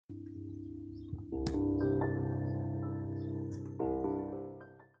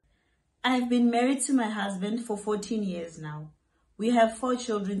I have been married to my husband for 14 years now. We have 4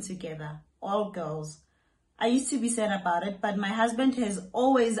 children together, all girls. I used to be sad about it, but my husband has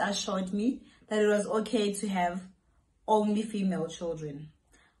always assured me that it was okay to have only female children.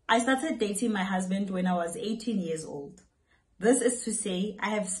 I started dating my husband when I was 18 years old. This is to say,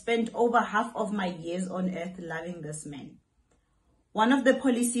 I have spent over half of my years on earth loving this man. One of the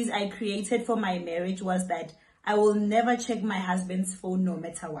policies I created for my marriage was that I will never check my husband's phone no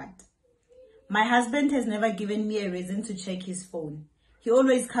matter what. My husband has never given me a reason to check his phone. He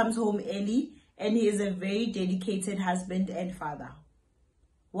always comes home early and he is a very dedicated husband and father.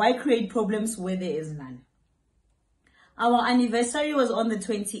 Why create problems where there is none? Our anniversary was on the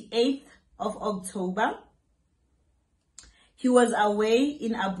 28th of October. He was away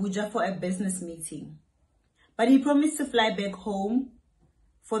in Abuja for a business meeting, but he promised to fly back home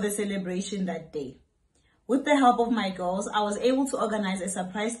for the celebration that day. With the help of my girls, I was able to organize a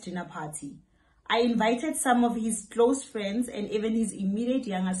surprise dinner party. I invited some of his close friends and even his immediate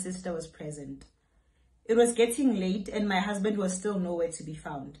younger sister was present. It was getting late and my husband was still nowhere to be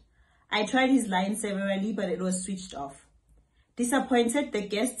found. I tried his line severally, but it was switched off. Disappointed, the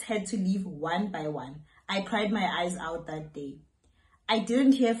guests had to leave one by one. I cried my eyes out that day. I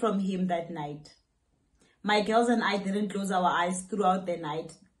didn't hear from him that night. My girls and I didn't close our eyes throughout the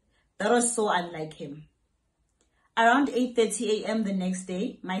night. That was so unlike him. Around 8:30 a.m. the next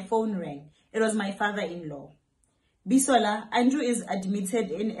day, my phone rang. It was my father-in-law. Bisola, Andrew is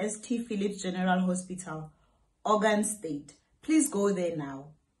admitted in St. Philip's General Hospital, Ogun State. Please go there now.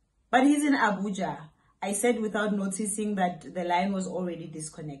 But he's in Abuja, I said without noticing that the line was already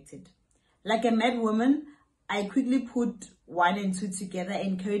disconnected. Like a mad woman, I quickly put 1 and 2 together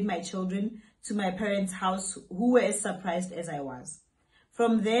and carried my children to my parents' house, who were as surprised as I was.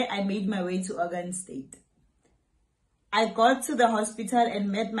 From there, I made my way to Ogun State. I got to the hospital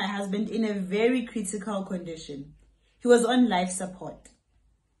and met my husband in a very critical condition. He was on life support.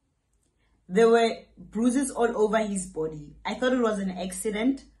 There were bruises all over his body. I thought it was an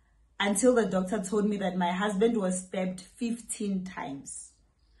accident until the doctor told me that my husband was stabbed 15 times.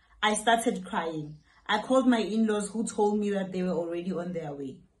 I started crying. I called my in-laws who told me that they were already on their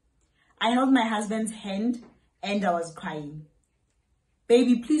way. I held my husband's hand and I was crying.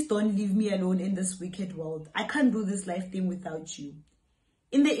 Baby, please don't leave me alone in this wicked world. I can't do this life thing without you.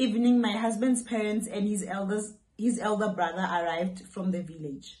 In the evening, my husband's parents and his elder brother arrived from the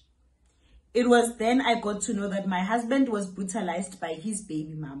village. It was then I got to know that my husband was brutalized by his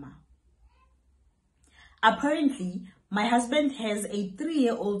baby mama. Apparently, my husband has a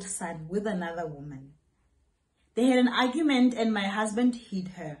 3-year-old son with another woman. They had an argument and my husband hit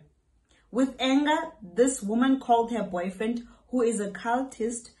her. With anger, this woman called her boyfriend, who is a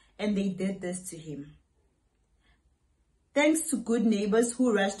cultist, and they did this to him. Thanks to good neighbors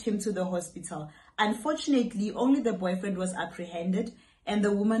who rushed him to the hospital. Unfortunately, only the boyfriend was apprehended and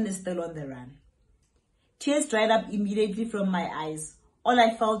the woman is still on the run. Tears dried up immediately from my eyes. All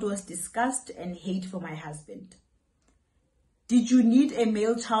I felt was disgust and hate for my husband. Did you need a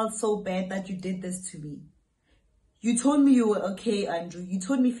male child so bad that you did this to me? You told me you were okay, Andrew. You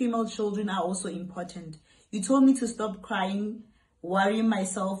told me female children are also important. You told me to stop crying, worrying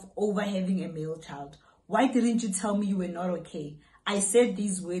myself over having a male child. Why didn't you tell me you were not okay? I said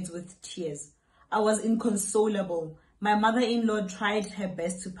these words with tears. I was inconsolable. My mother-in-law tried her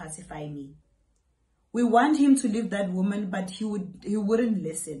best to pacify me. We want him to leave that woman, but he wouldn't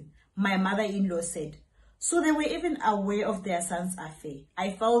listen, my mother-in-law said. So they were even aware of their son's affair.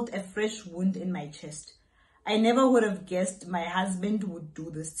 I felt a fresh wound in my chest. I never would have guessed my husband would do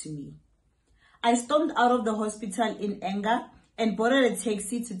this to me. I stormed out of the hospital in anger and boarded a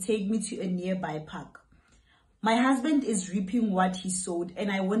taxi to take me to a nearby park. My husband is reaping what he sowed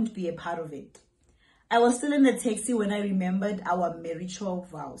and I won't be a part of it. I was still in the taxi when I remembered our marital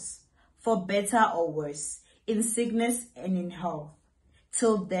vows, for better or worse, in sickness and in health,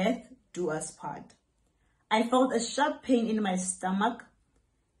 till death do us part. I felt a sharp pain in my stomach.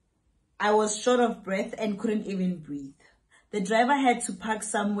 I was short of breath and couldn't even breathe. The driver had to park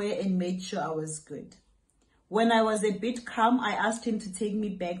somewhere and made sure I was good. When I was a bit calm, I asked him to take me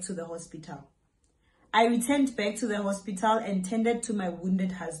back to the hospital. I returned back to the hospital and tended to my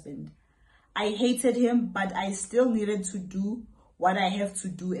wounded husband. I hated him, but I still needed to do what I have to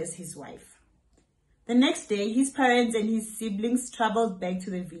do as his wife. The next day, his parents and his siblings traveled back to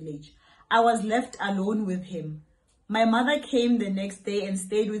the village. I was left alone with him. My mother came the next day and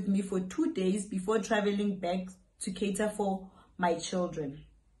stayed with me for 2 days before traveling back to cater for my children.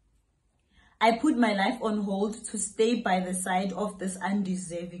 I put my life on hold to stay by the side of this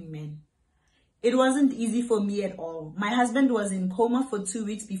undeserving man. It wasn't easy for me at all. My husband was in coma for 2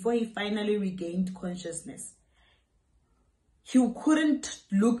 weeks before he finally regained consciousness. He couldn't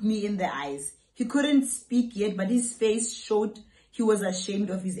look me in the eyes. He couldn't speak yet, but his face showed he was ashamed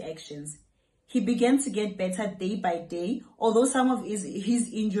of his actions. He began to get better day by day, although some of his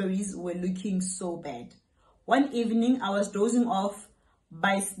injuries were looking so bad. One evening, I was dozing off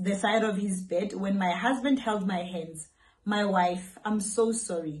by the side of his bed when my husband held my hands. "My wife, I'm so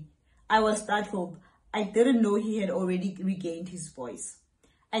sorry." I was startled. I didn't know he had already regained his voice.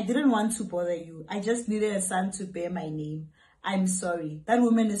 "I didn't want to bother you. I just needed a son to bear my name. I'm sorry. That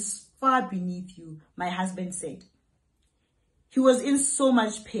woman is far beneath you," my husband said. He was in so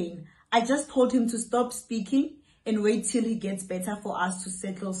much pain. I just told him to stop speaking and wait till he gets better for us to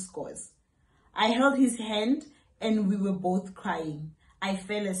settle scores. I held his hand and we were both crying. I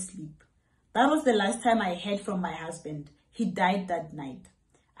fell asleep. That was the last time I heard from my husband. He died that night.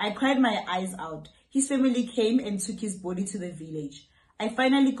 I cried my eyes out. His family came and took his body to the village. I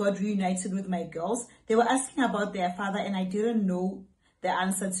finally got reunited with my girls. They were asking about their father and I didn't know the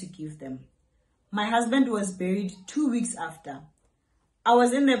answer to give them. My husband was buried 2 weeks after. I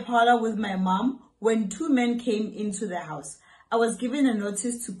was in the parlor with my mom when 2 men came into the house. I was given a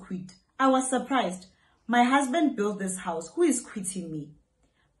notice to quit. I was surprised. "My husband built this house. Who is quitting me?"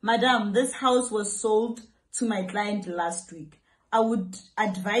 "Madam, this house was sold to my client last week. I would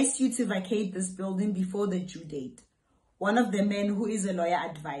advise you to vacate this building before the due date." One of the men, who is a lawyer,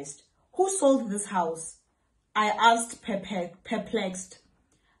 advised. "Who sold this house?" I asked, perplexed.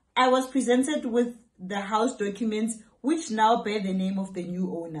 I was presented with the house documents, which now bear the name of the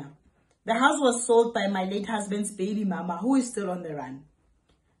new owner. The house was sold by my late husband's baby mama, who is still on the run.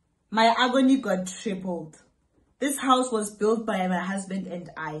 My agony got tripled. This house was built by my husband and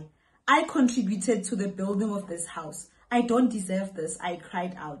I. I contributed to the building of this house. I don't deserve this, I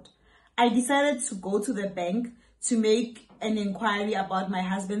cried out. I decided to go to the bank to make an inquiry about my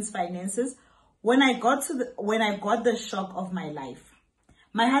husband's finances when I got the shock of my life.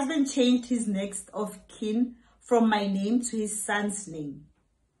 My husband changed his next of kin from my name to his son's name.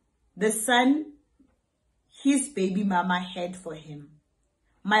 The son his baby mama had for him.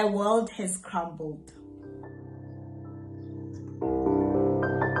 My world has crumbled.